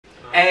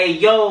Hey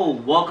yo,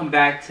 welcome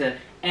back to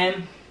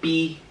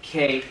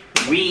MBK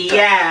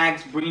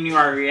Reacts, bringing you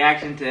our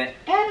reaction to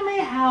Anime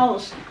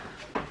House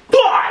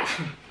 5.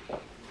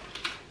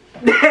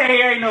 Hey,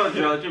 you already know the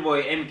drill. It's your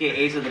boy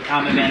Mbk Asa, the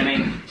comic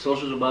anime.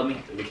 Socials above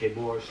me. Mbk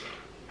Marz.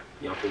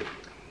 Yall.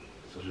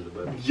 Socials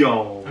above me.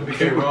 Yo.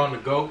 Mbk Ron, the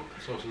GOAT.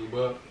 Socials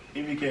above.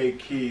 Mbk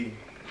Kei,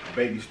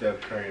 baby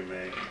Steph Curry,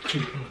 man.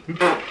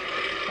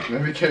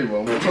 Mbk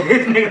Moe.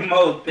 This nigga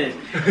Moe's pissed.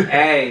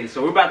 Hey,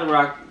 so we're about to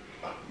rock.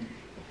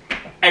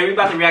 Hey, we're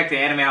about to react to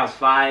Anime House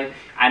 5.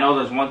 I know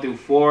there's 1 through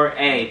 4.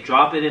 Hey,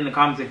 drop it in the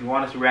comments if you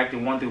want us to react to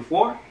 1 through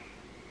 4.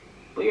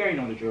 But you already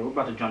know the drill. We're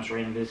about to jump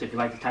straight into this. If you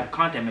like this type of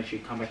content, make sure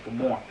you come back for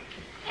more.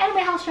 Anime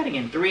House, try it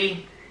again.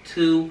 3,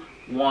 2,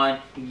 1,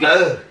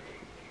 go.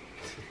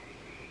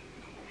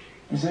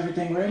 Is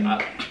everything ready?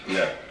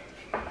 Yeah.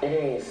 It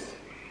is.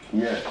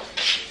 Yes.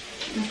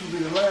 This will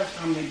be the last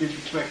time they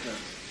disrespect us.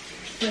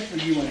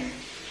 Especially you and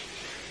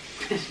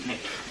This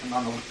nigga. I'm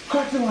on the...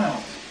 Cut the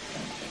lounge.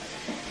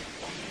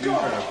 You turn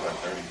up like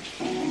 30.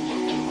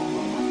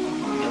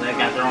 They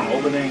got their own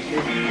opening and shit.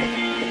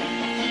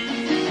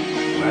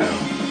 Wow.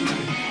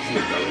 This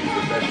nigga's already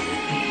professional.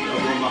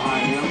 One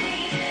behind him.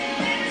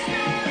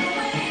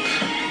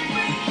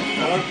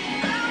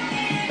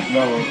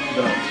 No,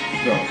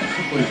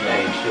 please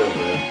Hey, no. chill,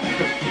 bro.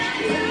 Just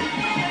chill, bro.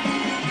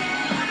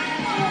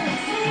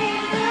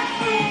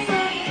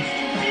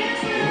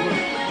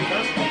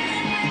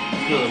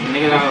 Look, the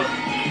nigga that was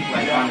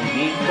like on his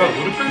knee. Bro,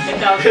 Ludacris? I think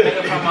that was the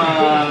nigga from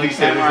He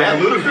said, is that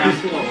Ludacris?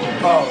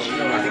 Ludacris? Oh,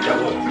 no, I think that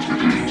was.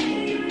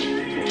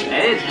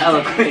 That is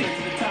hella quick.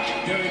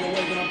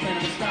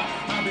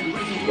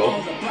 Go.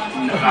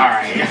 No,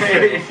 alright.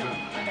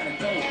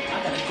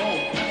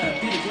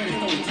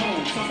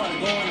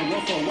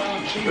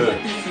 Good.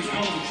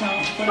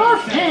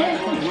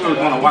 We were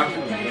gonna watch it.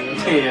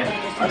 Yeah.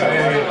 I got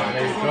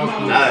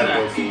one. Nah,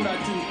 that's Goku.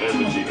 That's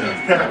Vegeta.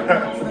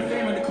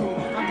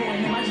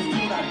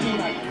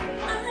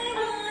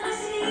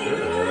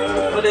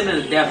 Put it in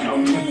the Death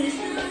Note.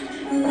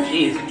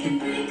 Jeez.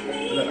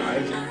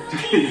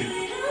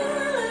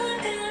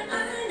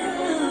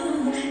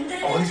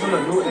 Oh, he's from the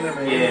new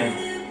anime.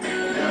 Yeah.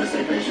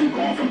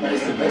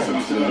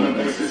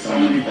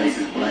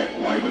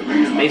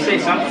 They say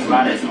something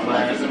about it, but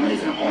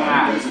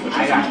I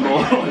got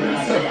spoiled.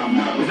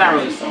 It's not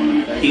really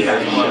he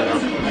got spoiled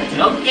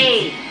though. Okay.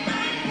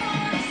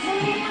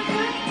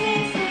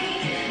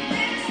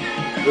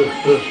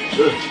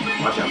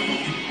 Watch out.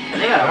 And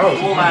they got a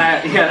full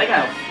ass, yeah, they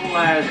got a full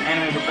ass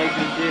anime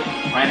replacement shit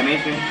or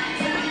animation.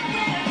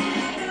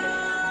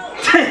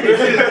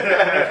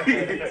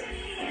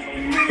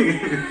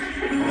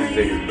 These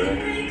niggas, bro.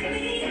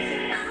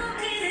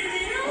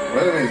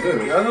 What anime is this?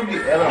 That's gonna be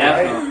Ella, right?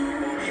 Definitely.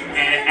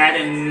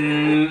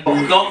 Adding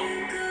go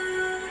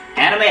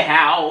Anime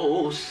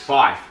House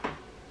 5.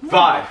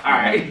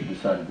 Alright. You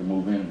decided to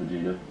move in,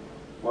 Vegeta.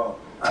 Well,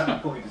 I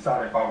haven't fully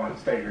decided if I wanted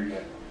to stay here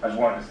yet. I just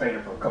wanted to stay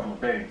here for a couple of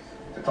days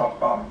to talk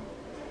about it.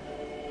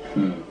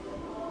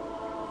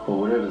 But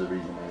whatever the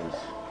reason is,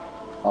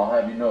 I'll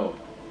have you know,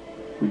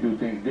 we do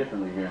things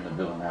differently here in the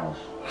villain house.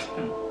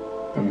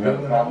 When you have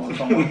a problem with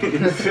someone,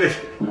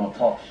 we don't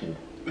talk shit.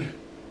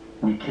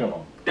 We kill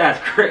them. That's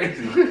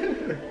crazy.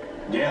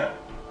 Yeah,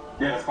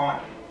 that's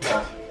fine.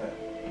 At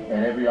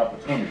every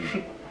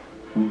opportunity,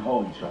 we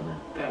hold each other.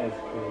 That's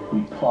crazy.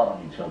 We plot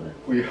on each other.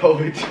 We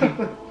hold each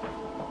other.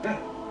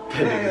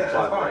 That's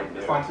fine.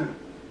 That's fine too.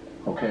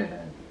 Okay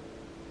then.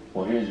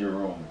 Well, here's your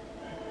room.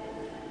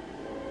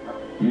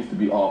 Used to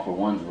be all for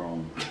one's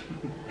room,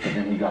 but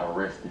then he got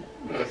arrested.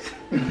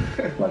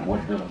 Like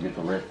what villain gets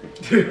arrested?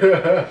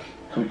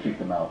 So we kicked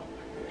him out.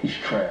 He's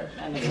trash.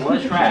 That nigga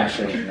was trash.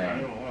 Say his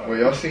name. Well,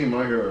 y'all seen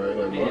my hero, right?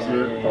 Like most of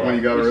it? Yeah. When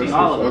he got We seen arrested?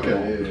 all of Okay,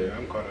 it. yeah.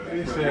 I'm caught up.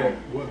 He said,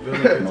 what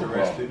villain gets No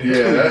arrested?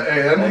 Yeah, that,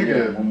 hey, that Oh, yeah,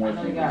 nigga, one more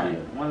That thing, nigga got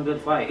Vegeta. one good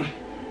fight.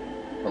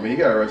 I mean, he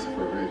got arrested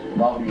for a reason.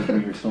 Bobby will be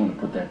here soon to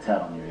put that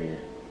tat on your head.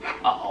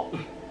 Uh-oh.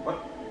 What?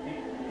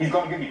 He's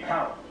gonna give me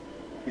power.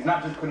 He's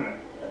not just putting a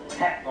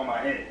tap on my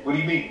head. What do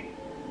you mean?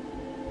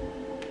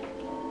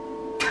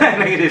 That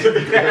nigga just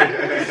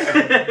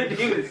didn't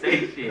even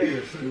say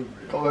shit.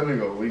 Call that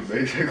nigga weak,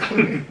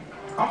 basically.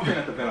 I'm staying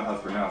at the villain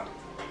house for now.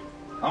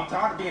 I'm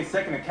tired of being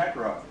second to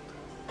Kakarot.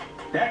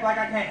 They act like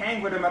I can't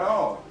hang with him at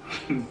all.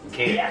 He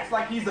Can't. acts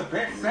like he's the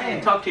best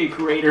Saiyan. Talk to your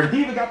creator.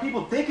 He even got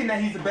people thinking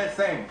that he's the best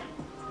Saiyan.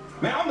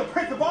 Man, I'm the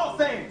prince of all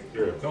Saiyans.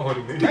 Yeah. Don't hold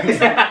it, Maybe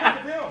nigga.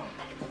 I'm the him.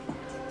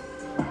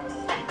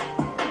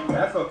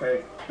 That's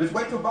okay. Just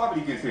wait till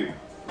Bobby gets here.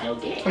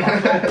 Okay.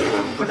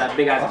 Put that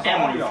big ass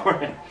M on your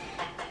forehead.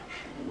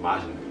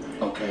 Majin.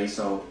 Okay,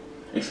 so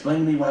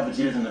explain to me why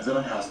Vegeta's in the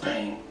villain house,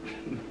 Pain.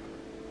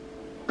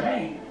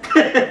 Pain.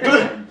 Are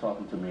you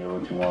talking to me or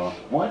what you want?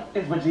 What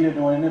is Vegeta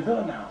doing in the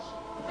villain house?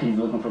 He's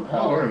looking for I don't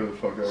power. know who the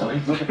fuck I So was.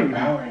 he's looking for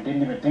power and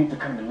didn't even think to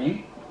come to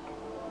me?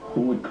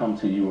 Who would come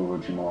to you or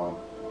Orochimaru?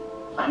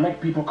 I make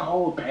people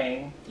cold,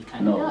 Pain. He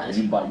kinda No, does.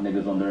 you bite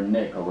niggas on their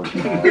neck,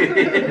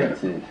 Orochimaru.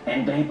 That's it.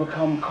 And they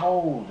become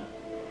cold.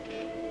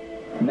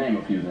 Name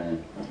a few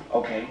then.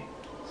 Okay.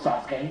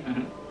 Sasuke.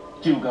 Mhm.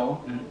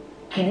 Jugo.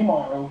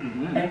 Kinimaru,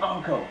 and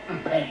Uncle.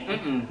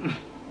 Bang.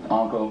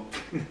 Uncle.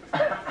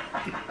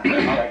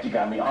 Alright, you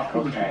got me.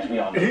 Uncle's trash. We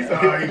all know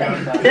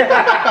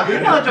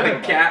that. I'll try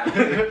to cap.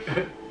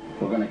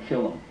 We're gonna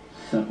kill him.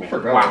 Simple. I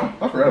forgot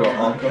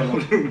about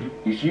Uncle.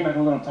 You sure you're not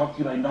gonna let him talk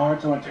to you like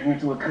Naruto and turn you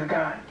into a good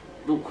guy?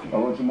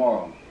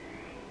 Orochimaru.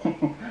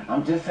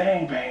 I'm just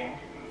saying, Bang.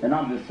 And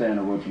I'm just saying,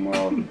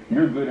 Orochimaru,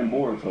 you're good in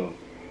Boruto.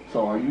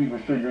 So are you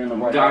even sure you're in the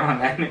right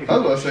I was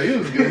about to say, he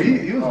was good.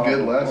 He was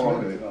good last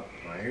minute.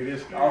 I hear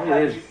this. I'll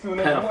have you soon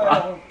as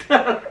well.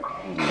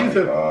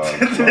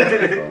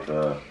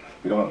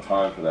 We don't have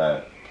time for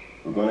that.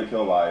 We're going to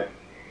kill Light,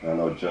 and I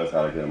know just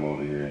how to get him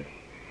over here.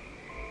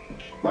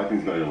 Light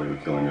thinks he's got away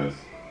with killing us,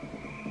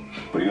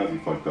 but he knows he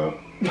fucked up,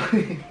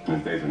 and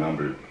his days are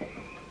numbered.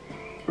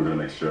 We're going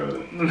to make sure of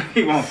it.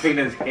 He won't fix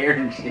his hair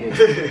and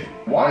shit.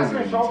 Why is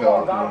it so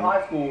far out of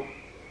high school,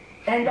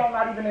 and y'all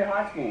not even in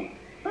high school?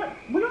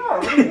 We are.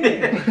 What do you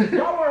mean?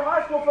 Y'all were in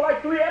high school for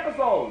like 3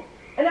 episodes.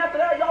 And after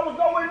that, y'all was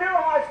nowhere near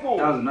high school.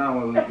 That was not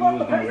what we and plus, was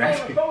the going to pace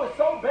on the show is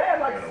so bad.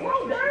 Like,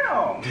 slow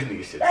down.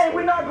 Hey,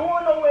 we're not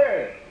going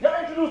nowhere. Y'all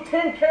introduce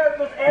 10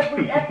 characters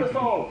every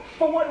episode.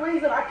 For what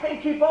reason? I can't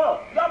keep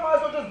up. Y'all might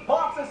as well just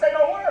box and say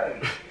no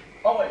words.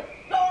 Oh, wait.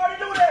 Y'all already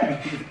do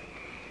that.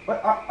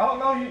 But I don't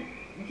know.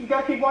 You just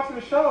gotta keep watching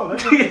the show.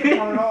 There's no secret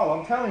on it all.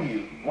 I'm telling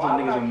you. Why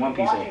niggas in One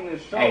Piece.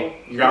 Hey,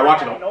 you You gotta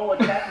watch it though.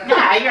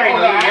 Yeah, you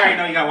already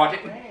know you gotta watch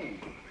it.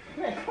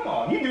 Man, come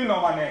on. You do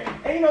know my name.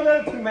 And you know the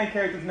other 2 main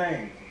characters'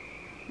 names.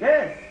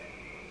 Yes.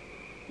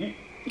 You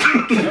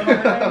don't know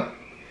their name?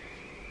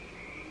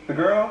 The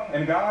girl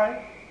and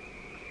guy?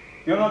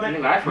 You don't know that?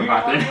 Nigga, I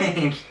forgot their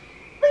names.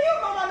 Man, you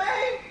don't know my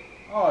name?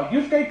 Oh,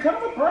 Yusuke, cut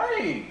him a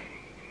break.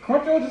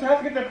 Crunchyroll just has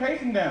to get their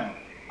pacing down.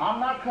 I'm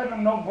not cutting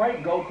them no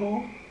break,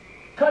 Goku.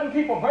 Cutting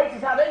people breaks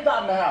is how they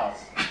got in the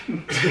house.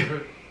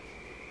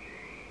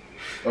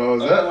 Oh,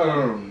 is that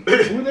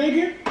Who they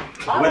get?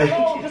 I don't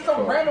know, just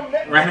some random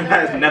Netflix. Random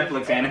ass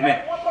Netflix anime.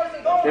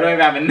 They don't even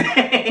have a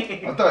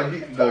name. I thought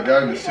the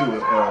guy in the suit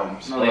was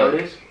Spike. No, it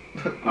is? It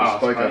Oh, was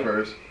Spike Spike. at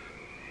first.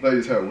 I thought he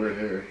just had weird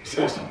hair.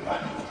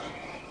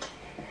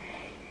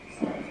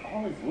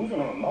 Always losing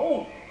a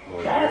remote.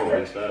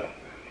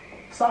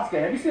 Sasuke,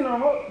 have you seen the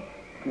remote?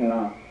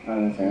 No, I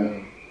haven't seen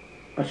it.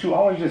 But you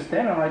always just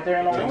standing right there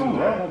in the room,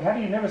 bro. Like, how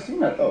do you never see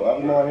nothing? Oh, I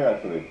have no idea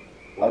actually.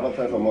 I was about to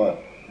try some mud.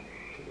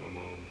 My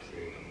mom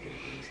said I'm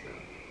getting this stuff.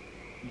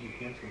 You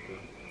canceled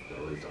them. So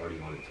it's already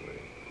on its way.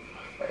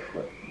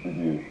 Did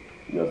you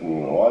got something you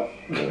want to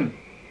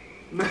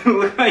watch?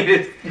 Look how you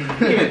just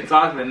even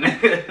talk to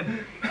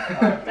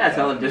nigga. That's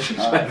hella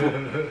disrespectful.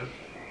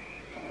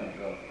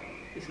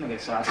 This nigga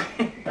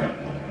Sasuke.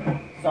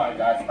 Sorry,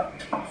 guys.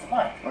 Spike.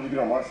 Why don't you get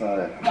on my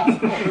side?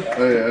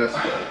 Oh yeah, that's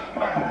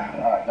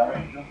Alright, y'all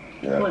ready?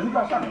 Yeah. Wait, who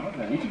got shot? What's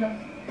that? You two guys?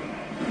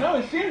 No,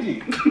 it's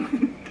Shinji.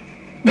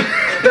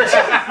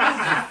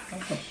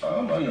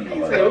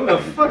 Who the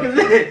fuck is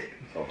this?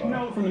 You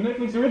know, from the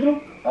Netflix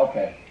original?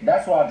 Okay,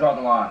 that's why I draw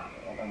the line.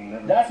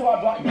 That's why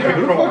I draw.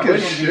 who the fuck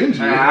is Shinji?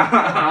 I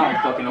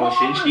don't fucking know what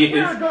Shinji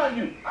is.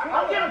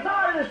 I'm getting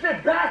tired of this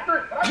shit,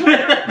 bastard.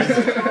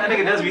 That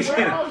nigga does be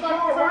saying.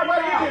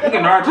 Look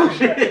at Naruto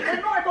shit.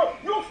 Hey, Naruto,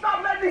 you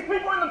stop letting these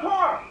people in the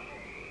car.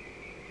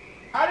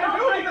 I didn't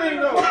do anything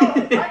though.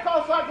 I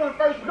called Sakura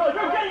first. No,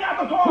 you're getting out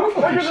the car.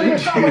 Or you're gonna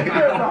get shot with the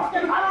car. I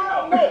don't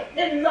know, man.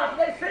 Idiots,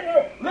 they sitting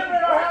here living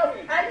in our house,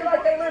 acting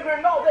like they live here.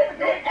 No,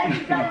 they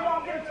actually got it wrong.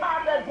 I'm getting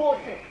tired of that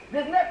bullshit.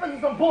 This Netflix is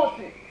some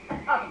bullshit.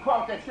 I can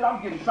cross that shit. I'm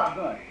getting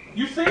shotgun.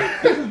 You see?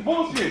 This is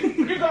bullshit.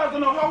 You guys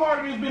don't know how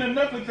hard it is being a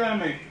Netflix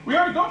anime. We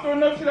already go through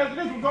enough shit as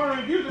it is regarding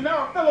reviews, and now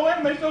our fellow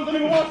anime shows don't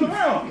even want us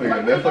around.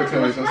 Nigga, Netflix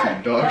anime supposed to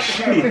be dog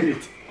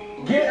shit.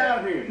 Get out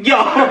of here. Yo.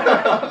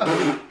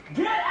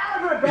 Get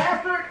out of here,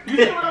 bastard. You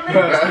see what I mean?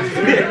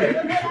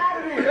 Get out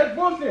of here. That's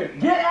bullshit.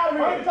 Get out of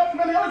Why here. you talking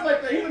about the others like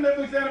that? He's a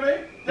Netflix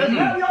anime. That's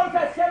Meliodas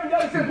had 7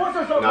 days since what's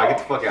her show Nah, get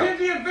the called? fuck out.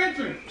 Shinji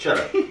Adventure. Shut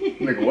up.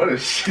 Nigga, what is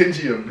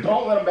Shinji of?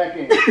 Don't let him back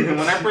in.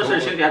 When I first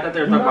heard Shinji, I thought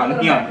they were Do talking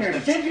not about let him back Neon.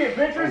 in. Shinji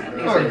Adventures?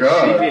 Oh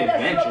god. Shinji That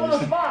shit up on the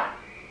Adventures. spot.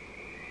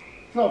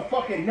 So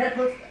fucking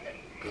Netflix.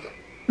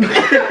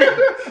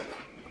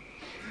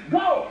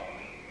 Go!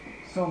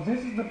 So this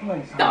is the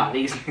place. Nah,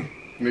 these.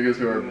 Niggas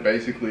who are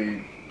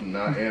basically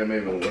not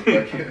anime but look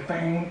like it.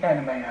 Famed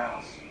Anime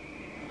House.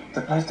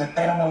 The place that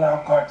they don't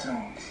allow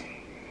cartoons.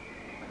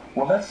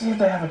 Well, let's see if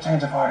they have a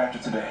change of heart after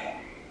today.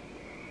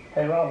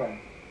 Hey, Robin.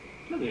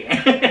 I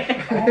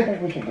don't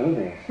think we should do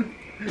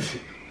this.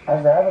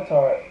 As the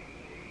Avatar,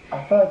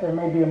 I feel like there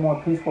may be a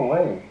more peaceful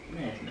way.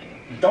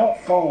 Don't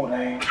fold,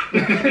 eh?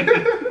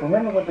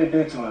 Remember what they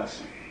did to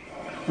us.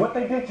 What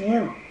they did to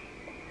you.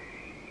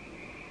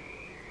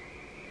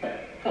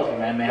 That's what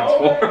that man's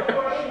for.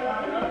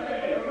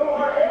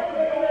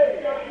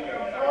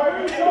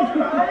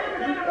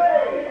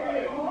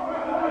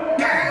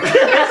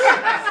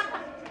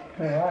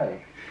 Right.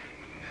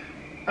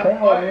 They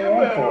hold me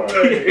on for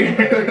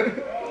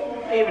it.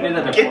 Even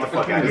another Get the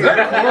fuck out of here.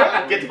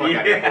 Get the fuck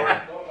out of here,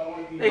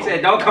 Corey. They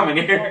said don't come in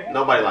here.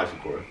 Nobody likes you,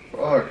 Corey.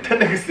 Fuck. That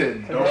nigga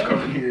said, don't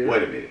come here.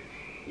 Wait a minute.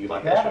 You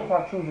like that show?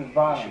 Avatar chooses She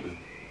violence. was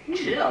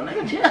Chill,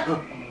 nigga,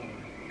 chill.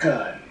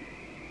 Good.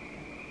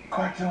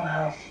 Cartoon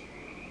house.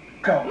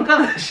 Go. Look how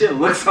that shit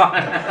looks on.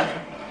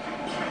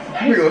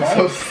 We go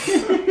so.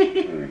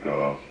 Here we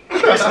go.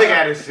 This nigga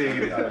had to sing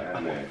it.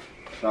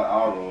 It's not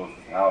our rules,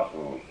 it's house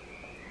rules.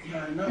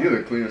 Yeah, I know. You're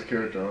the cleanest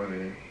character on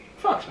here.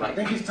 Fuck I Spike.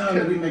 think it's time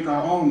that we make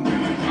our own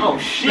movies. Oh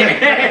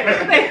shit!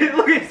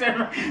 Look at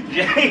Sam.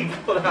 Jay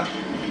pulled up.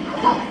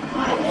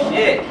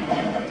 Shit.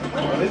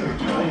 Bro, this is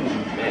clean,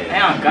 man.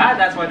 Damn, God,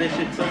 that's why this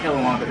shit took hella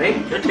long. Cause they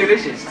took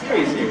this shit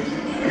serious. You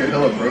get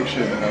hella broke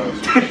shit in the house.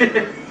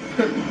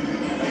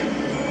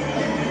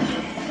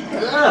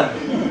 Ugh.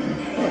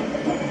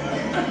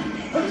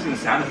 Listen to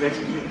sound effects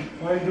and shit.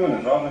 Why are you doing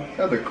this, Robin?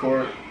 Got the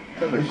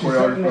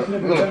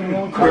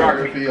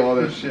choreography, all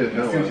that shit. See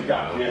what you Hella.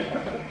 got here.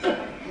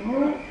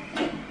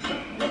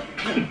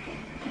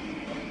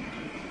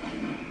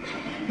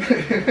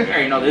 I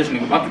already know this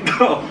nigga about to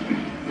go.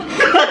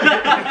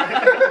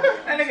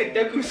 That nigga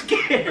Deku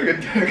scared. Look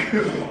at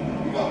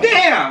Deku.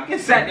 Damn! Get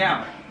sat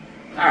down.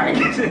 Alright.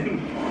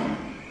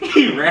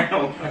 He ran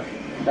over.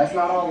 That's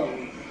not all of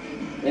them.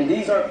 And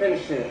these aren't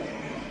finished yet.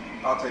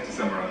 I'll take the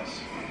samurais.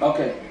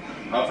 Okay.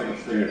 I'll take them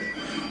serious.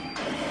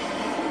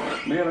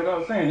 Yeah, like I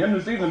was saying, your new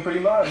season's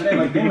pretty large. It ain't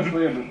like Demon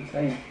Slayer, but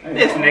hey,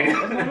 This nigga.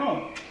 what's going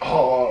on?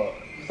 Oh,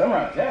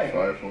 Samurai Jack.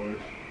 Fire Force.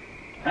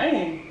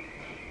 Hanging.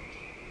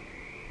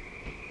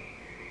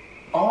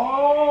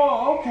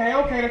 Oh,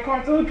 okay. The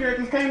cartoon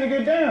characters came to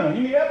get down.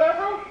 You need that back,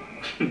 bro?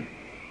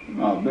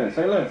 Oh, bet.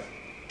 Say less.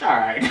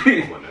 Alright.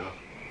 Come on now.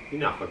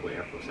 You're not fucking with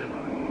Afro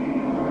Samurai.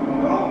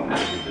 That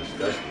would be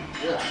disgusting.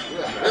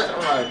 That's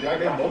alright, Jack.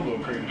 They both go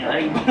crazy.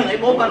 They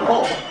both got a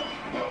hole.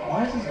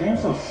 Why is this game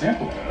so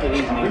simple? It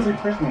is Really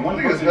pressing one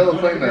Niggas button. hella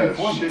playing that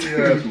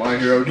shitty ass My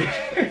Hero game.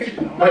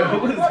 Wait,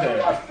 who is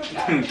that?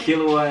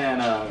 Killua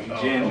and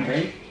Jin.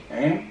 Okay,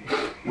 and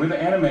we're the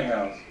anime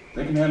house.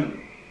 They can handle it.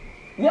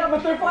 Yeah,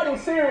 but they're fighting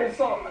serious,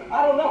 so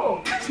I don't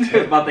know.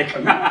 About the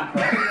Well,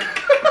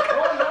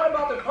 I'm not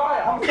about to cry.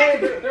 I'm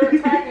saying they're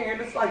attacking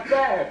and it's like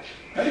bad.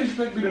 How do you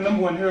expect me to be the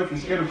 #1 hero if you're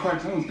scared of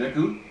cartoons,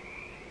 Deku?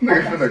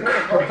 Nigga finna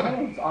cry.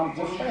 I'm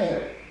just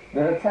saying.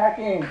 They're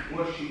attacking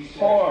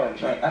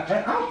hard.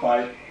 I'll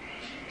fight.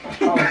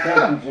 Oh,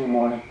 thank you, June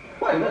Morning.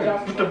 Wait, is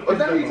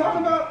that what you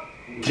talking about?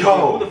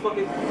 Who the fuck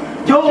is?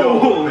 Yo,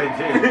 Yo! man,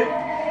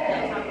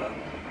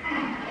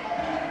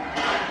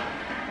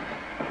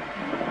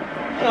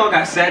 They all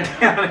got sat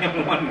down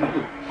in one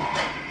move.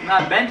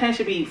 Nah, Ben 10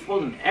 should be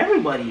fooling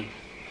everybody.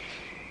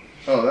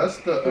 Oh, that's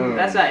the.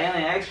 That's that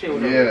Alien X shit.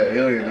 With Yeah,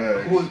 Alien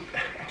X.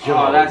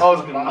 Oh, that's Oh,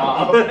 fucking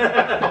mom.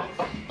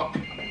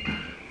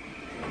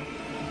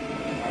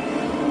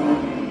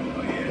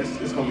 Oh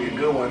yeah, it's gonna be a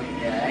good one.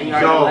 Yeah, you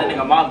already know that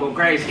nigga mom go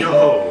crazy.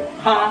 Yo.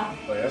 Huh?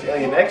 Oh, that's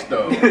Alien X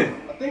though.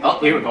 Oh,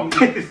 here we go.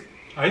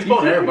 Oh, he's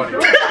pulling everybody. Oh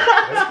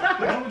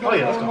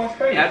yeah, let's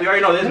go. Yeah, we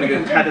already know this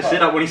nigga had to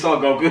sit up when he saw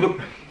Goku.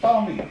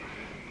 Follow me.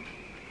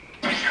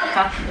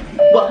 Huh?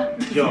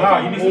 What? Yo,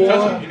 Nah, he needs to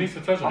touch him. He needs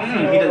to touch him. He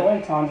Get does.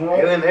 away, Tanjiro.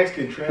 Alien X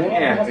can travel.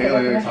 Yeah.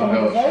 Alien X. I'm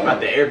about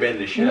to airbend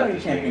the shit out of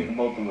this Can't beat nigga.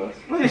 both of us.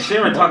 Look at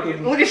Shimmer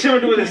talking. Look at Shimmer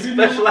doing his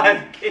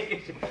specialized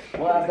game.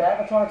 Well, as the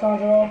Avatar,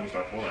 Tanjiro,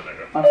 Start pulling that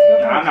nigga. I'm still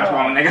Nah, I'm not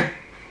wrong, nigga.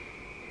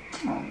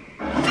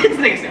 This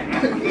nigga said.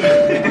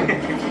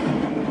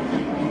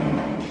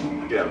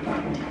 Get up.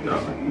 No.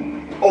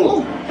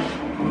 Oh!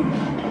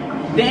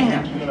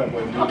 Damn.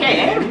 Okay,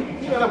 Aaron.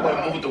 You got that boy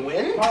move with the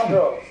wind?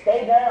 Tanjiro,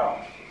 stay down.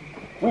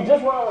 We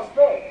just want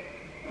respect.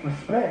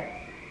 Respect.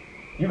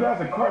 You guys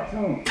are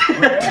cartoons.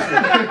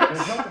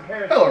 There's no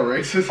comparison. Hella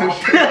racist and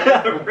shit.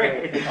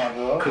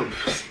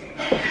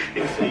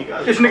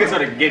 This nigga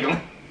started giggling.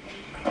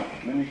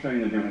 Let me show you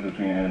the difference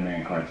between anime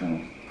and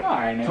cartoons.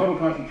 Alright, nigga. Total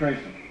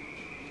concentration.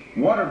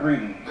 Water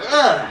breathing.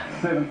 Ugh.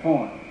 7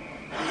 form.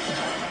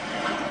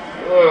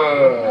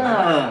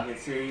 Ugh.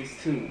 It's series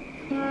 2.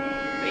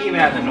 They even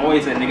have the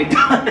noise that nigga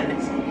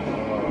does. Oh,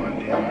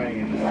 damn, I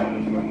ain't get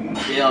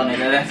to see Yo,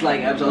 nigga, that's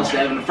like episode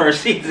 7 of the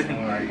first season. this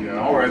one.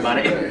 Don't worry about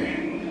it.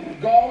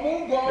 Go.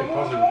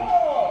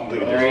 3,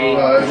 2,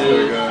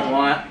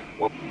 1.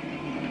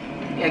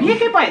 Yeah, get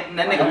hit by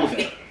that nigga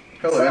Luffy.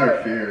 Hella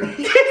interfered.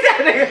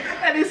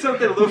 that is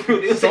something Luffy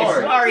would do. Say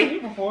I've sorry. seen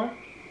you before,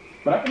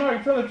 but I can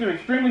already tell that you're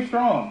extremely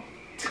strong.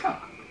 I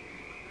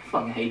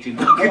fucking hate you,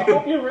 Well, I Goku.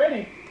 hope you're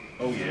ready.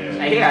 Oh yeah.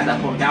 Hey, he got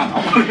that pulled down.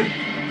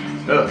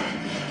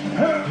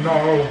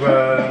 No,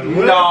 but.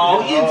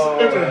 No, it's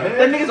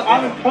that nigga's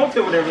on the point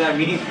or whatever that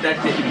means. That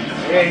shit.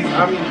 Hey, I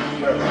mean,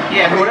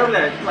 Yeah, whatever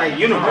that, like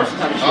universal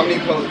type of shit.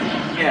 Omnipotent.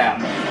 Yeah.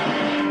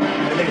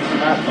 that nigga's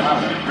not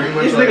bad. Pretty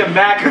much This like, nigga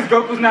mad because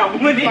Goku's not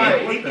winning.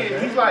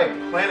 He's like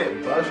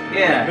Planet Buster.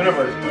 Yeah.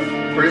 Universe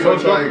Buster. pretty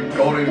much like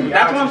Golden.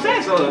 That's what I'm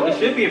saying. So it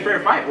should be a fair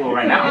fight. Well,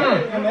 right now,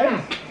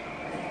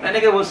 that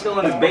nigga was still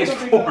in his base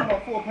form.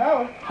 Full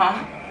power.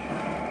 Huh?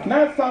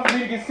 Now it's time for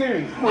me to get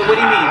serious. What do you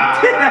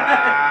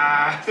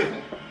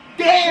mean?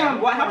 Damn!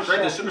 What? How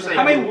Straight to Super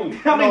Saiyan. many?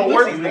 How many? No,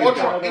 where's pussies the niggas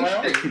Ultron? got?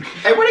 Interesting.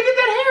 Hey, where'd he get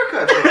that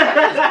haircut from?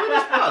 That's good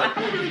as fuck.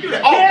 Who really do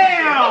that? Oh,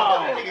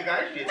 Damn! that nigga got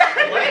shit.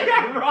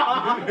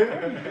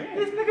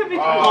 This nigga be.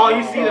 Oh,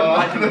 you see the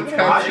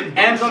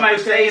and somebody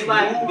say it's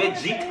like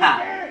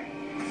Vegeta.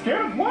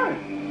 Scared of what?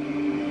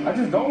 I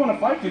just don't want to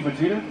fight you,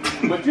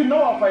 Vegeta. But you know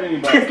I'll fight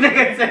anybody. This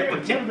nigga said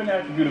It's never been an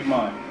attribute of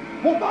mine.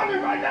 Well, fight me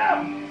right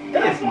now.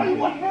 That's why you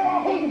want for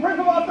who's the prince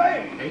of our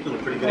fame. Hey, he's doing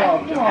a pretty good Oh,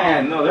 acting come job. on.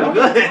 Man, no, they're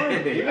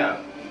good.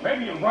 Yeah.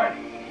 Maybe you're right.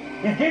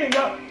 He's getting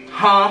up.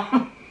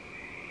 Huh?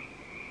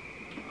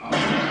 Oh,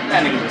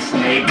 that nigga's a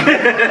snake.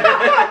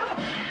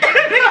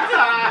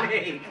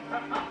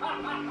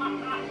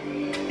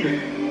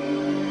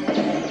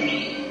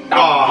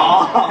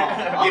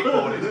 Oh, get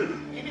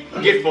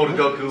folded. Get folded,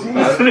 Goku.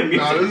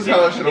 Nah, this is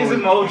how it should His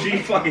always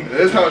emoji fucking.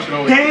 This is how it should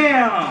always be.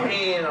 Damn!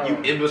 Damn. You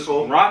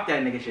imbecile. Rock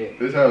that nigga shit.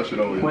 This is how it should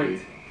always Wait.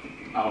 be.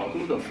 Oh,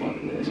 who the fuck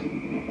is this?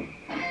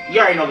 You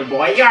already know the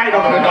boy. You already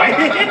know the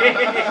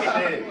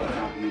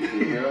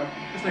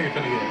This nigga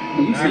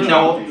finna boy.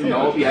 No,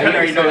 no, yeah, you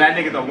already know that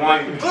nigga's the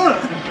one.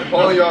 If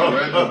only y'all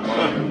read the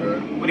manga,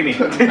 man. What do you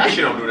mean? That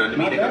shit don't do nothing to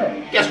me,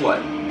 nigga. Guess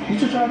what? You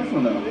should try this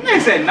one though. They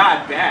said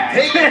not bad.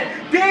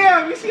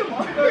 Damn, you see him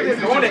doing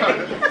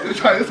it. Let's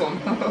try this one.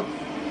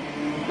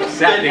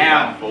 Sat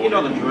down. You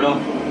know the drill.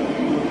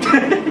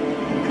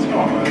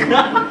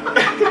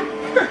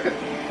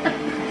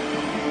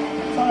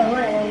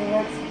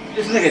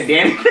 This nigga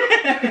Danny.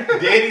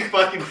 Danny's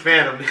fucking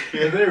Phantom.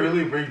 Did they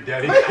really bring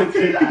Daddy?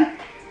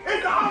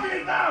 It's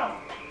obvious now.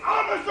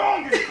 I'm the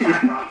strongest.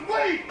 I'm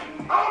weak.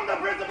 I'm the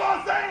prince of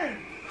our Saiyan.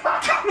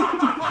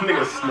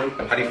 Nigga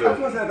Snake. How do you feel?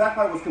 That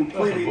fight was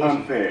completely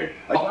unfair.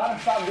 A lot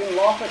of stop getting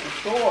lost at the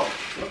store.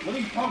 What are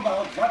you talking about?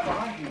 I was right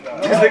behind you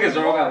guys. This nigga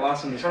Zoro got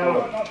lost in the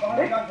store.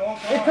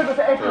 It took us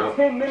an extra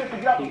 10 minutes to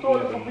get out the store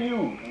looking for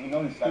you. You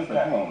know he's stupid.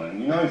 Come on,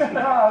 man. You know he's stupid.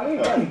 Nah, leave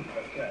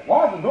it.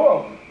 Why is the door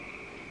open?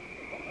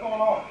 What's going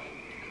on?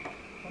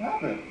 What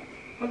happened?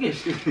 Look at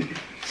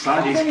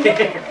Sanji's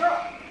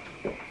hair.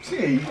 See,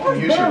 you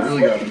should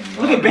really got it.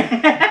 Look at Ben.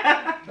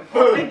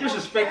 They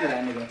disrespected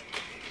that nigga.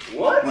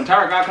 What? When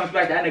Tyra God comes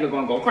back, that nigga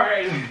gonna go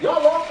crazy.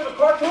 Y'all lost to the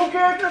cartoon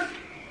characters?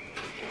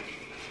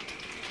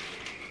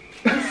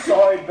 You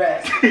sorry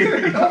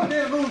bastard. Y'all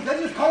didn't lose. They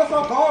just caught us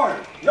off guard.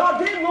 Y'all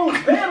did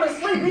lose. Bam is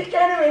asleep. He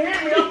can't even hear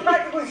me. I'm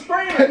practically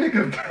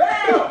screaming.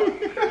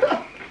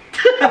 Bam!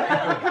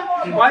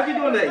 Bam! Why'd you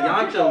doing that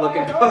Yancha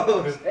looking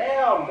pose?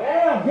 Damn,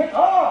 Bam, get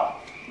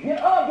up. Get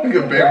up.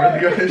 Nigga Bam really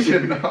got his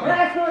shit now.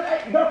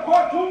 They're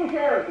cartoon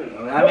characters.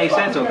 Well, that makes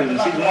sense though, because in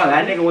season 1,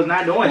 that nigga was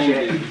not doing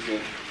shit.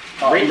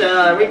 Read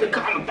the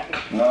comic book.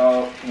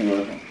 No, he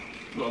wasn't.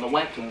 Well, the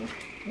webtoon.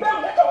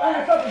 Bam, get your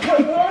ass up and quit,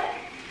 man.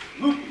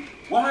 Luffy,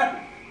 what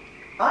happened?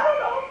 I don't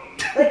know.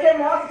 They came in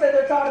the house and said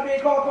they're tired of being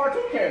called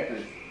cartoon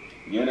characters.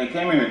 Yeah, they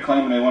came in here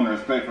claiming they wanted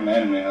respect from the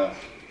anime house.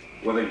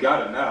 Well, they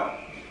got it now.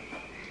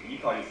 You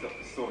call yourself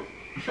the source.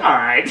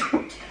 Alright.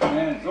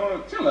 Man,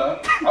 Zoro, chill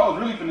out. I was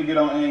really finna get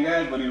on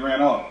Aang, but he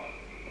ran off.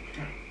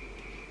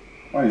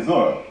 Hey,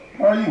 Zoro,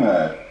 why are you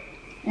mad?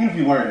 Even if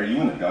you weren't here, you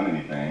wouldn't have done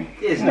anything.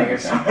 This nigga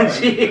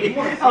Sanji. I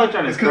was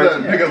trying to It's because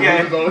scratch that nigga yeah.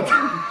 loses all the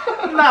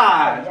time.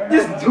 Nah,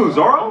 this dude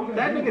Zoro,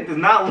 that nigga does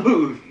not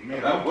lose.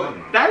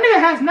 That nigga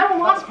has never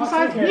lost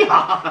besides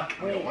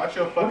Mihawk. Watch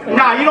your fucking.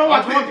 Nah, you don't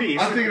watch One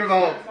Piece. I'm thinking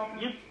about.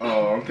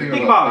 Oh, I'm thinking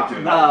Think about.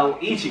 about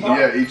Ichigo.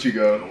 Yeah,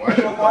 Ichigo. Watch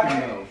your fucking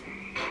mouth.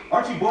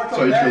 Aren't you bored So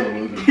so you bad?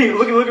 feel a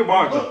loser. look at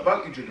Barnes.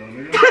 Fuck Ichigo,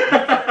 nigga.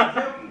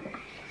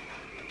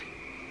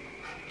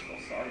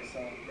 Sorry,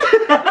 son.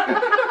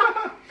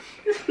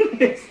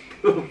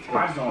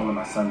 I just don't let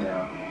my son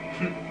down.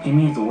 He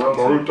means the world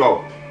to me.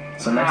 Boruto.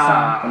 So next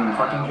time, when the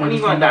fucking when you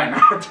kids gonna come die,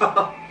 back,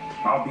 Naruto?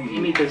 I'll be You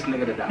here. need this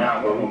nigga to die.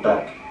 Now we'll be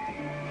back.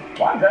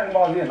 Why Dragon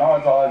Ball Z and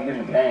Naruto always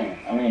getting the game?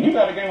 I mean, you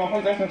got a game on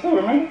PlayStation 2,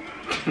 remember?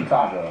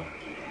 Sandra.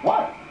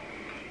 What?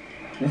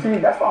 You see,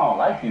 that's why I don't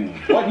like you.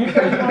 What, you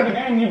said you wanted the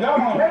game you got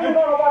on? Man, you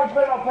know nobody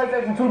playing on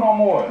PlayStation 2 no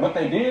more. But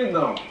they did,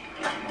 though.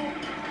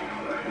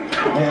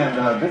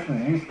 And this is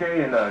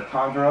Yusuke and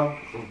Tanjiro.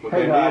 But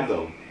Hey, they guys. did,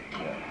 though.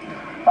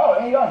 Oh,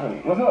 hey, Yasha,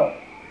 what's up?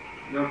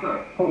 Yo,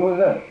 sir. Who's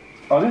that?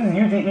 Oh, this is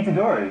Yuji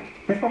Itadori.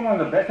 He's from one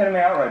of the best anime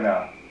out right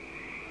now.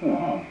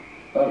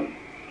 Oh.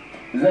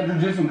 Is that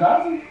Jujutsu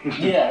Kaisen?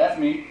 Yeah, that's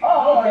me.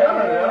 Oh,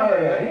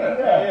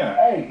 yeah.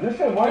 Hey, good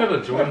shit, boy. Look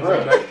at the Jordans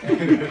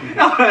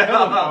back.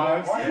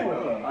 Why you with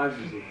them?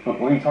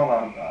 What are you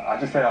talking about? I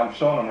just said I'm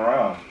showing him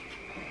around.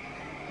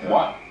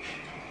 What?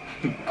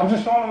 I'm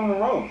just showing him the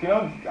ropes, you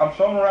know? I'm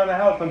showing him around the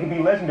house so he can be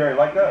legendary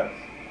like us.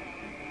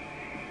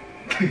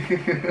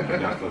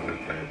 I'm not fucking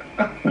playing.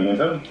 You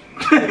know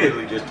I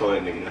literally just told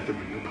that nigga not to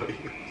bring nobody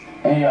else.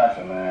 Hey,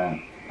 Yasha,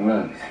 man.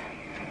 Look,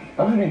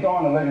 don't just be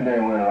throwing the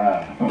legendary word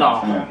around. No.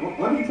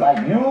 What are you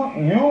Like, you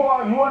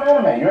are an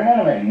anime. You're an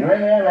anime. You're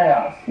in the anime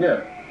house.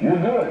 Yeah, You're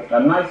good. a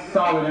nice,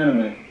 solid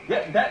anime.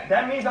 Yeah,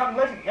 that means I'm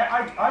legendary.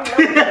 Yeah, I'm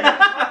legendary. What are you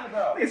talking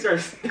about? These are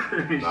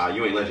stupid. Nah,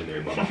 you ain't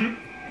legendary, bro.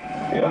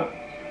 Yeah.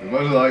 As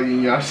much as I like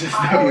Inuyasha's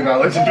definitely not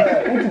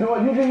legendary. What you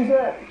doing? You think you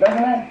said? That's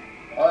your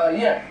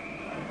name? Yeah.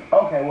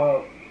 Okay,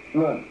 well,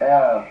 look,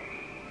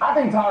 I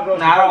think Tanjiro.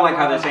 Nah, I don't like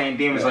how they're saying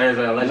Demon Slayer is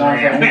a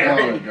legendary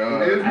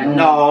anime.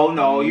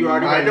 No, you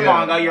already read the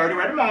manga. You already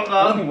read the manga.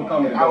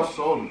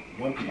 Outsold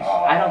One Piece.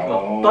 I don't give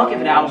a fuck if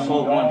it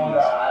outsold One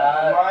Piece.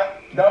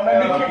 Don't make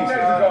me kick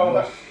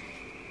Mexico.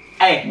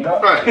 Hey.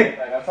 Like I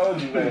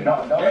told you, man.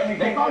 Don't make me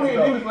They call me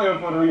a Demon Slayer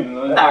for the reason.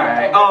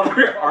 Alright. Oh,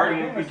 we're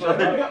arguing with each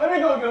other. Let me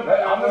go get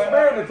a I'm a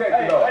spirit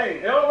detective, though. Hey,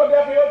 you know what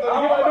that feels?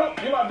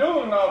 You my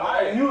dude now.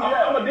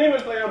 I'm a Demon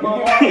Slayer, bro.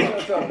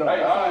 That's what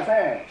I'm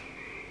saying.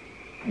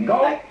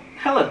 Go.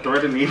 Hella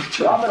threatening each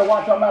Y'all other. better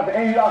watch your mouth.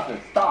 And y'all can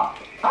stop.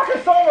 I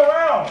can show him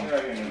around.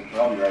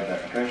 I'll be right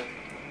back, okay?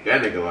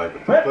 That nigga like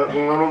it. Put one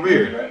over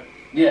here.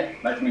 Yeah,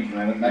 nice to meet you,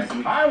 man. Nice to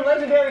meet you. I'm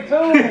legendary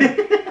too.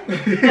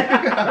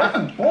 That's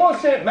some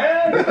bullshit,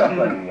 man. Stop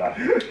letting me out.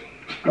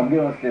 Come get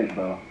on stage,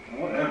 bro.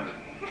 Whatever.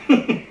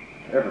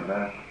 Whatever,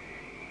 man.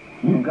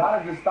 You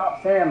gotta just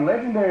stop saying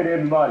legendary to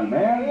everybody,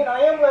 man. I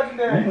am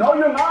legendary. No,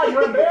 you're not.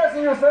 You're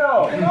embarrassing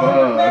yourself. Man,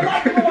 I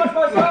can watch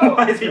my show.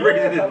 Why is he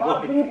raising his A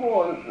lot of voice?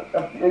 people,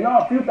 you know,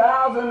 a few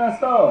thousand and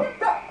stuff.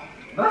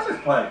 Let's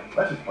just play.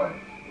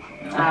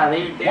 Ah,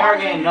 they are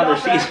getting another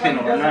season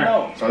over there.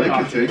 Are they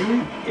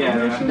continuing?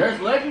 Yeah. There's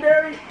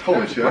legendary.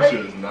 Holy shit, that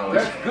shit is nice.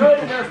 There's good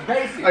and there's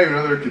basic. I didn't even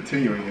know they were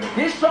continuing it.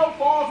 This show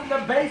falls in the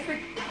basic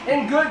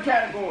and good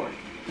category.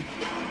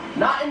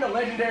 Not in the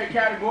legendary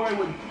category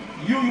with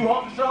Yu Yu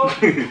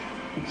Hakusho,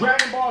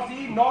 Dragon Ball Z,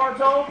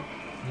 Naruto.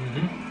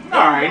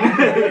 Alright.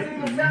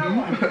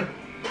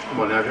 Come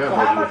on now, So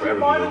how about you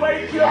find a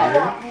way to kill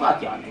Rock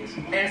Fuck y'all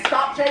niggas. and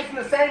stop chasing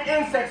the same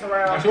insects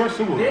around? That's your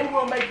super. Then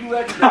we'll make you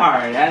legendary.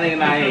 Alright, that nigga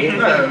not here.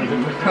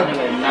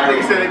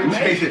 They said they be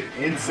chasing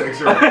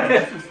insects around.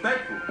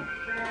 Disrespectful.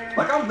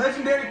 Like I'm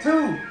legendary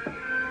too.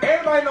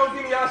 Everybody knows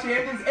Inuyasha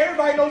endings.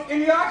 Everybody knows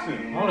Inuyasha. I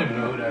don't even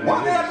know who that Why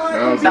is. they act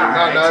like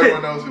Not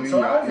everyone knows who he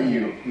So that's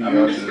you. I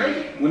mean, it's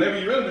straight. Whenever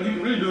you're relevant, you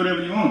can really do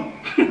whatever you want.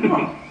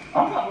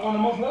 I'm probably one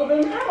of the most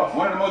relevant in the house.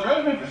 One of the most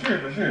relevant, for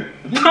sure.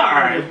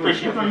 Alright, for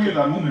sure. This right here is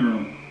our movie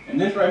room. And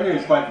this right here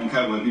is Spike from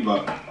Cowboy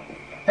Bebop.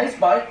 Hey,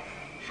 Spike.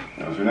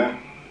 What's your name?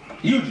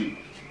 Yuji.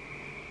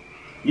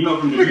 You know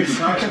from the Yuji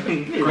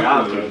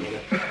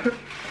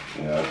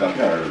Yeah, I think I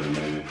heard of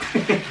it maybe.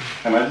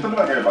 Hey man, just look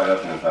like everybody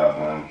else in this house,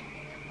 man.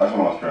 I just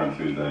want to spare on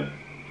Tuesday.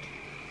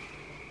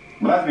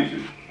 But nice to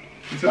meet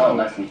you. Oh,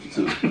 nice to meet you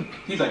too.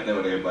 He's like that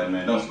with everybody,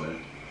 man. Don't sweat.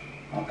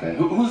 Okay.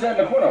 Who's that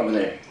in the corner over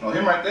there? Oh,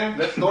 him right there?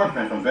 That's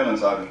Thorfinn from Vinland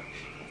Saga.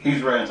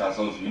 He's very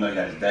antisocial. You know, he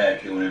got his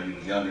dad killed whenever he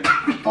was younger.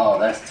 Oh,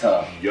 that's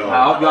tough. Yo.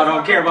 I hope y'all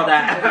don't care about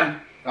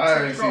that. I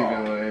haven't seen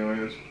Vinland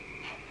anyways.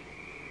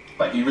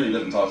 Like, he really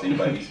doesn't talk to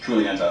anybody. He's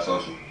truly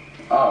antisocial.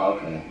 Oh,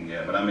 okay.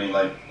 Yeah, but I mean,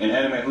 like, in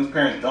anime, whose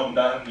parents don't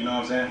die, you know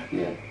what I'm saying?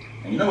 Yeah.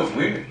 And you know what's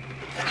weird?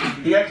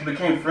 He actually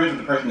became friends with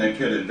the person that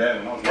killed his dad.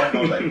 When I was watching,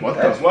 I was like, What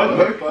the that's fuck?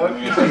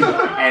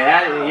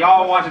 Hey,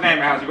 y'all watching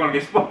Anime House, you're gonna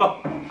get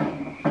spoiled.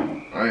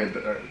 I ain't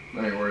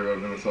worried about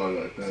Vinland Saga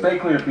like that. Stay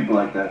clear of people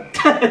like that.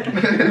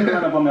 You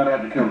run up on me, I'd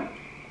have to kill him.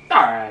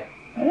 Alright.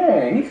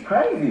 Hey, he's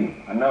crazy.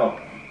 I know.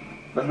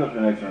 Let's go to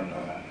the next room.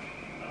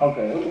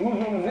 Okay, whose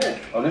room is this?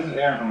 Oh, this is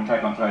Aaron from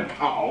Attack on Titan.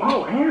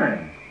 Oh,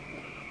 Aaron.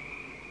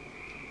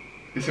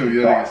 It's who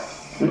the other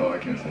is. Oh, I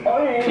can't say.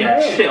 Oh, yeah,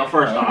 Yeah, chill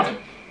first off.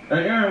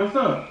 Hey, Aaron, what's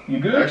up? You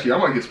good? Actually, I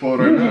might get spoiled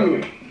right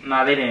now.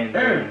 Nah, they didn't.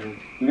 Aaron,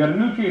 we got a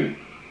new kid.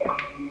 Oh,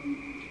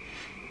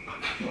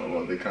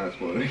 well, they kind of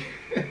spoiled me.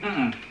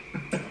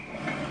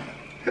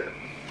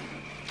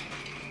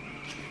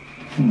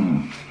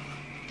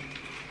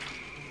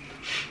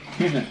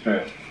 He's just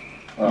stressed.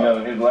 You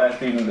know, his last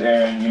season's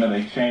Aaron, you know,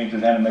 they changed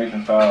his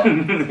animation style.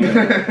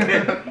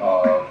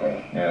 Oh,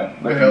 okay. Yeah.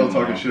 The hell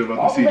talking shit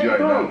about the CGI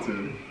now,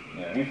 too.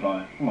 Yeah, he's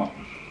fine. Come on.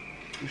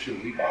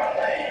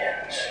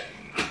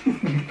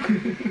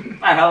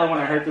 I hella when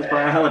I heard this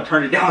part, I hella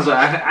turned it down, so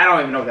I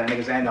don't even know what that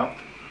nigga's saying though.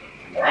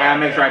 And I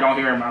make sure I don't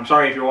hear him. I'm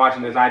sorry if you're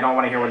watching this, I don't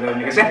want to hear what the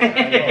nigga's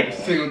saying.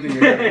 Single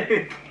thing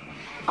I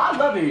I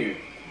love it here.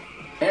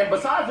 And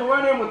besides the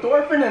run-in with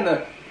Thorfinn and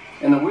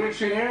the weird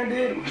shit Aaron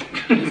did,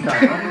 it's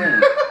kind of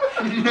unreal.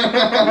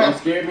 It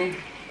scared me.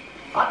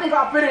 I think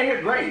I'll fit in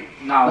here great.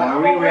 No, Like,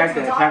 when we I'm react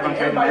to over Attack on and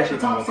Titan, everybody that at the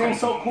shit's top gonna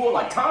seems so cool.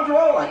 Like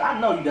Tanjiro, like I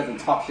know he doesn't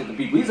talk shit to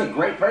people. He's a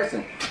great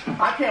person.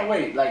 I can't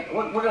wait. Like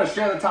we're gonna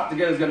share the top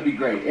together. It's gonna be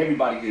great.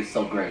 Everybody is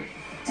so great.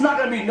 It's not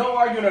gonna be no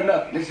arguing or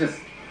nothing. It's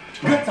just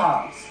good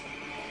times.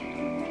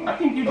 I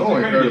think you I just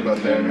only agreed heard with about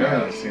this, that, man. man. I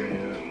haven't seen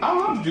it yet. I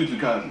love Jujutsu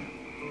Kaisen.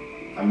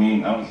 I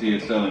mean, I don't see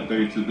it selling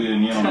 32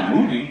 billion yen on a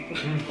movie,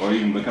 or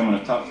even becoming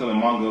a top-selling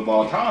manga of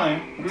all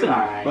time. It's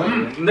alright. But I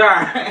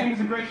Alright. think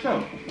it's a great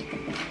show.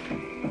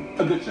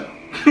 A good show.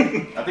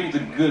 I think it's a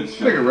good This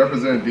show. nigga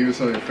representing Demon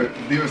Slayer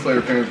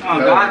fans. Oh,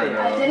 God,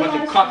 it.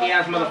 Bunch of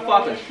cocky-ass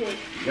motherfuckers.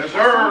 Yes,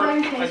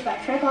 Solving sir. case by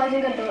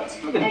tranquilizing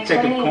adults Look and at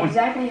Detective explaining Conan.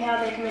 exactly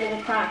how they committed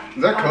a crime.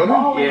 Is that I'm Conan?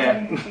 always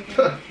Yeah.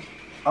 interested.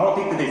 I don't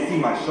think that they see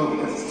my show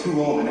because it's too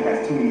old and it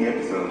has too many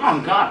episodes. Oh,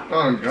 God.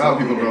 Oh god,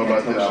 people know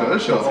about this show.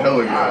 This show's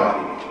hella good.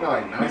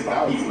 Like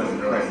 9,000.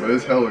 But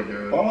it's hella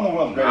good. Well, I'm one of the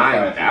world's greatest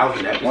scientists.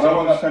 9,000 When I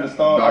work episodes. out to the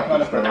stall, I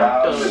kind of Get the fuck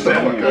out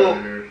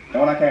of here. And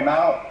when I came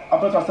out, I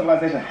built our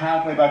civilization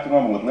halfway back to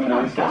normal with limited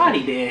resources. God,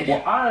 he did.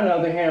 Well, I, on the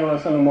other hand,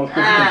 learned some of the most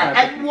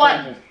difficult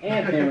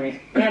and theories,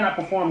 and I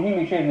perform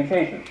human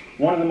transmutation,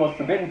 one of the most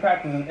forbidden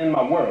practices in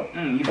my world.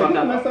 You fucked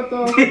up. Mess up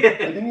though? Like,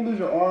 didn't you lose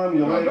your arm,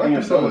 your leg, and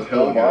your was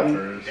hell body?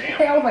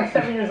 Hey, I was like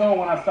 7 years old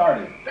when I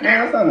started. Man,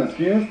 that's not an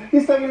excuse.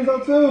 He's 7 years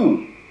old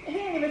too. He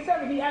ain't even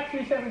 7, he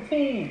actually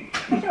 17.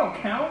 That don't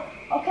count.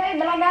 Okay,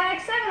 but I got like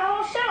 7 the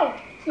whole show.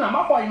 It's not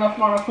my fault you're not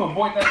smart enough to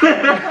avoid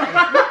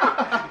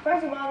that.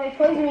 First of all, they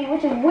poisoned me,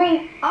 which is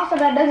weak. Also,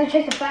 that doesn't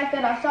change the fact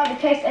that I've solved the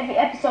case every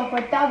episode for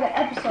 1,000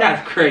 episodes.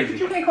 That's crazy.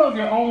 You can't close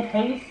your own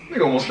case.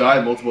 Nigga almost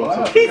died multiple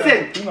times. He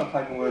said, female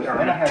Titan was,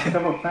 and I had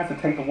several plans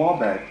to take the wall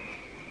back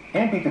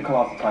and beat the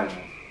Colossal Titan.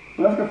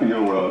 Well, that's good for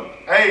your world.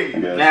 Hey!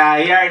 Nah,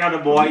 you already know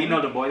the boy. You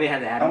know the boy. They had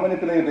to have I him.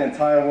 manipulated the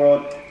entire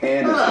world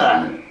and its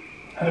government.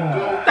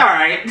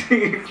 Alright.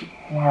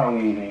 Why are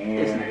we even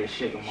here? This nigga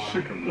shit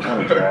him off.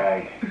 What a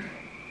drag.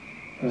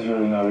 There's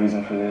really no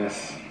reason for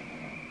this.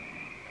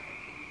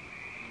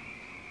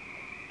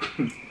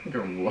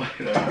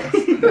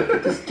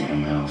 This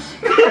damn house.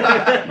 Now all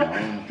I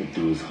have to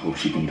do is hope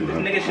she can do This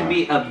her nigga should part.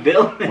 be a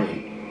villain.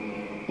 Wait,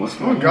 what's Oh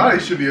going on? god, he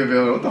should be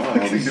available. What the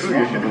fuck is he These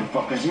doing here?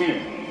 motherfuckers here.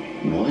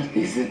 What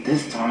is it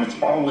this time?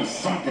 It's always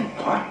something.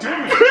 God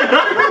damn it.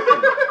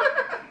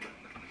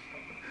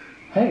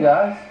 Hey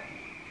guys,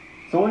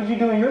 so what did you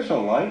do in your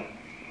show, Light?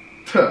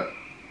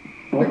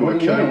 Nigga would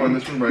kill everyone in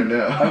this room right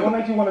now. Like, what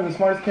made you one of the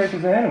smartest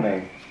characters in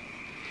anime?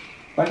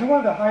 Like, you're one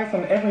of the highest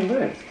on every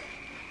list.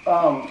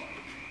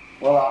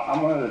 Well,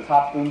 I'm one of the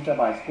top students at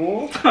my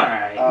school.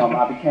 Alright.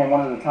 I became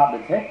one of the top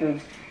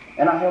detectives,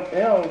 and I helped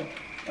Elle.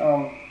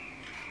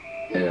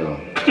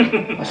 Hell,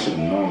 I should have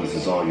known this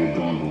is all you're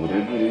doing, but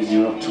whatever it is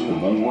you're up to, it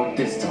won't work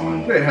this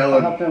time. They I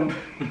hella helped him.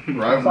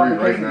 rivalry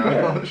right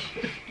now.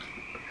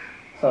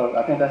 So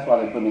I think that's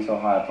why they put me so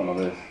high up on the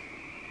list.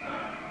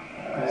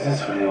 Is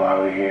this really why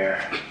we're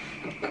here?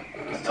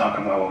 Let's talk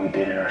about what we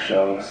did in our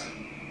shows.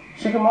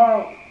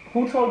 Shikamaru,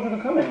 who told you to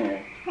come in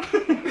here?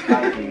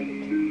 I did.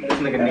 This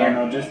nigga And I near.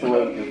 know just the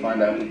way we can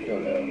find out who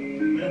killed Elle.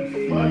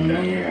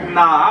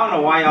 Nah, I don't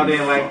know why y'all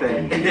didn't like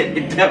that.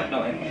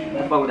 Definitely.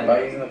 Fuck with By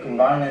that. using the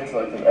combined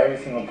intellect of every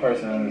single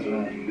person in this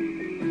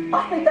room.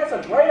 I think that's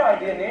a great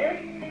idea, Nair.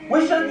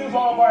 We should use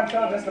all of our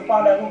intelligence to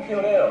find out who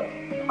killed Elle.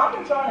 I've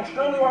been trying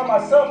extremely hard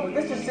myself, but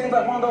this just seems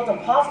like one of those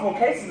impossible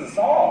cases to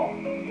solve.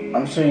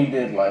 I'm sure you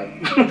did, like.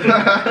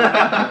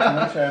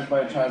 I'm sure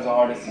everybody tries their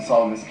hardest to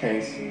solve this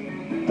case.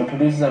 The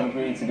producers have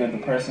agreed to give the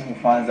person who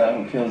finds out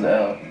who kills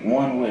Elle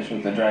one wish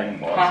with the Dragon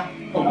Ball. Huh?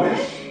 A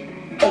wish?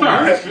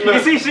 You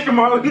see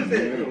Shikamaru? He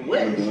said,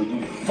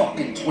 You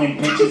fucking twin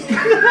bitches.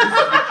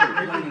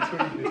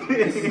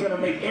 This is gonna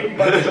make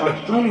everybody try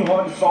extremely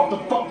hard to solve the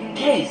fucking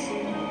case.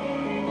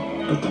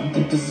 But don't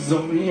think this is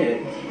over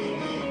yet.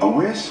 A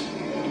wish?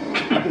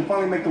 I can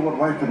finally make the world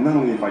right for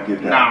Nunley if I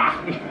get that. nah.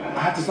 I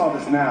have to solve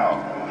this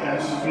now.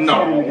 Sorry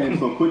No. to get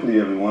so quickly,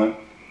 everyone.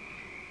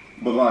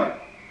 But like,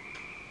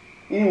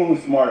 anyone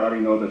who's smart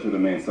already knows that you're the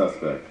main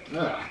suspect.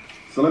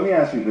 So let me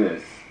ask you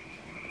this.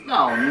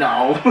 No,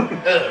 no.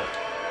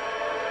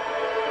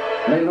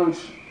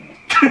 Lelouch,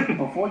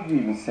 before you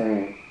even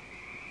say it,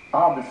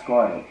 I'll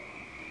discard it.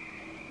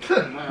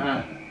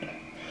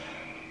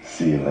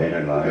 See you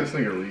later, Light. This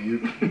nigga Ryu.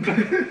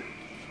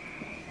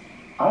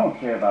 I don't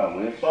care about a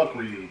wish. Fuck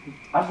Ryu.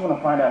 I just want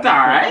to find out. It's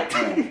alright.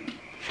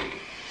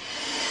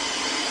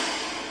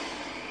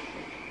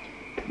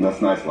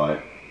 That's nice,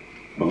 Light.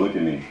 But look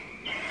at me.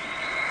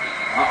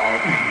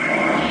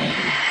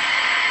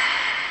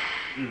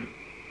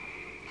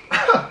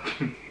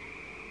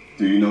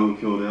 Do you know who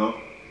killed Elle?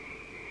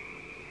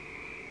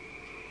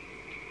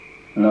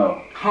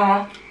 No.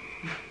 Huh?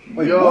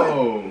 Wait,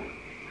 Yo.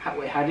 what?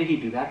 Wait, how did he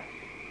do that?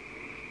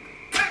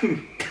 He's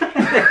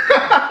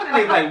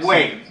like,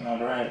 wait. It's not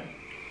right.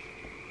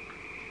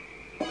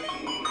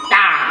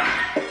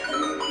 Ah!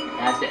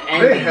 That's the They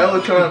ending.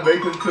 hella trying to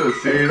make this to a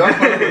series. I'm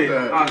fine with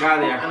that. Oh, God,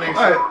 they are.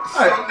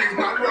 Something's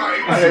not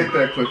right. I hate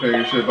that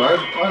cliffhanger shit, but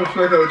I respect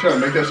how they're trying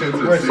to make that shit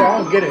into a Wait, so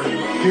I series. don't get it.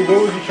 Dude, what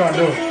was he trying to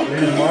do?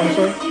 Lead his mind or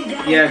something?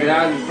 Yeah, because that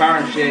was his power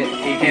and shit.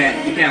 You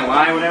can't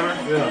lie or whatever.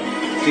 Yeah.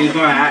 So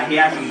he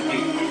asked him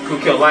who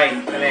killed Light,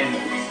 and then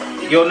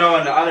you'll know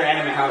in the other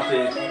anime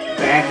houses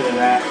the answer to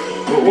that.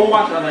 We'll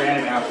watch the other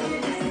anime houses.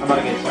 I'm about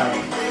to get started.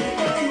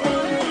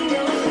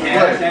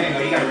 And that's the ending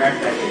though, you gotta react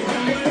to that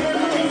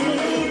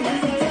shit.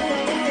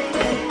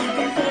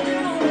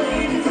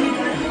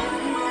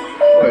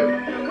 Wait.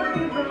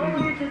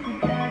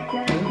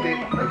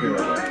 Okay,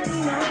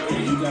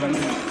 right.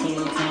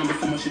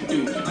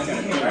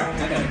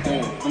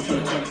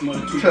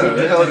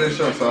 The hell didn't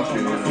show Sasuke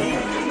in it.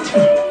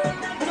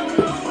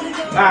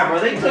 Alright, bro,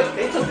 they took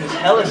this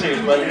hella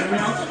serious, but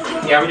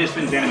yeah, we just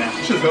finished anime.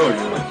 This shit's hella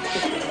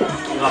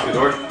good. Lock the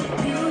door.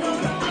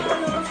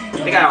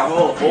 They got a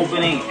whole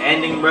opening,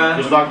 ending, bro.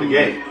 Just lock the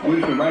gate.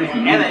 And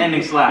the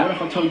ending slap. And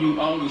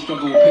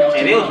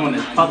they was one of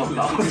this puzzle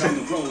though.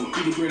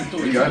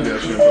 You got that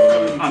shit,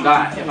 bro. Oh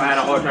God, if I had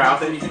a whole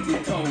outfit.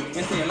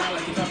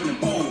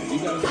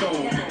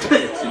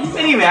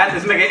 They didn't even had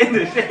this nigga in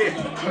this shit.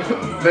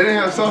 They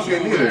didn't have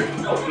Sasuke neither.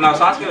 No,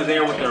 Sasuke was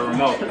there with the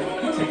remote.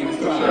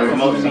 The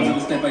remote scene.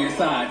 Stay by your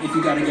side. If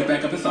you gotta get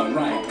back up, it's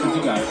alright. Cause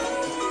you got it.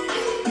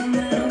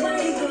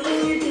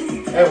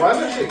 Hey, why is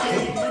that shit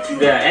clean?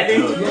 Yeah,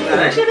 ending.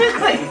 That shit is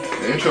clean.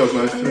 The intro's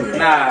nice too.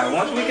 Nah,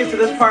 once we get to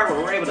this part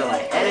where we're able to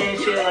like edit and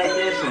shit like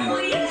this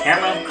and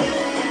camera.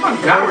 Oh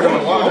my god, we're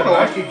doing What the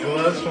Nike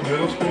gloves from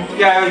middle school?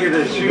 Yeah, look at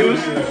the shoes.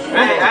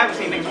 Hey, I haven't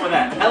seen niggas wear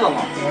that hella long. I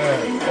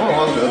want to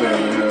watch the other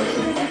anime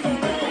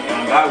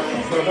house.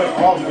 They're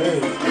all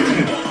good. What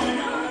the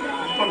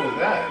fuck was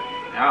that?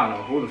 I don't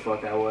know who the fuck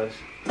that was.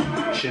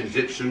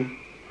 Shinjitsu.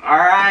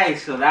 Alright,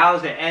 so that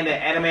was the end of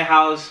Anime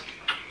House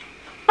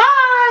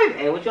 5.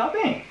 Hey, what y'all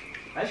think?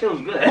 That shit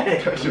was good.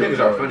 Niggas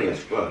are funny as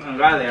fuck. I'm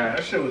glad they are.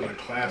 That shit was a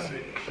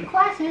classic.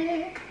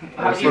 Classic.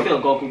 How do you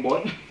feel, Goku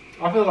boy?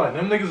 I feel like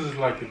them niggas is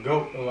like the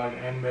GOAT of like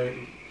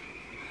anime.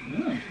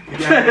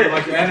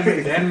 Like the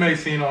anime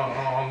scene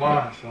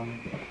online. So I mean,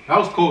 that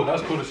was cool. That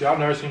was cool to see. I've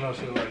never seen no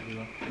shit like,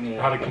 you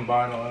know, how they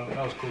combine all that.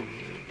 That was cool.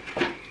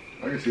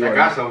 I can see I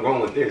got something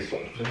going with this. I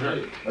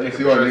can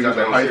see why niggas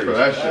are hyped for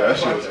that shit. That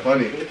shit was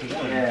funny.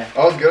 Yeah. I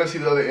was gonna see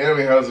the other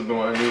anime houses, but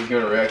when I knew he was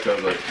gonna react, I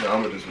was like, nah,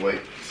 I'm gonna just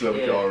wait. So we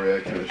can all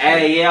react to it.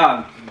 Hey,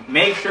 yeah.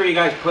 Make sure you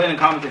guys put in the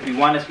comments if you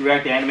want us to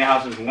react to Anime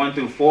Houses 1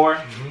 through 4.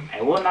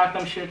 And we'll knock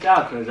them shits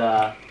out, because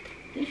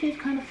this shit's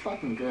kind of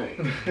fucking good.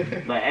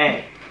 But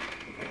hey.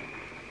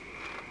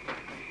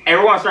 Hey,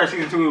 we're going to start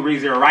season 2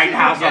 with ReZero right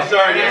now. So. Yes,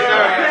 sir. Yes,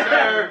 sir. Yes,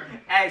 sir.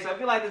 Hey, so if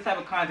you like this type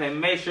of content,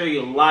 make sure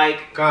you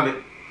like,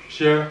 comment,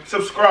 share,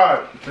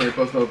 subscribe, turn your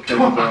post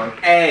notifications on.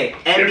 Hey,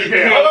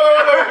 MBK.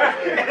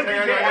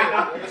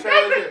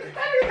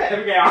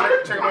 MBK.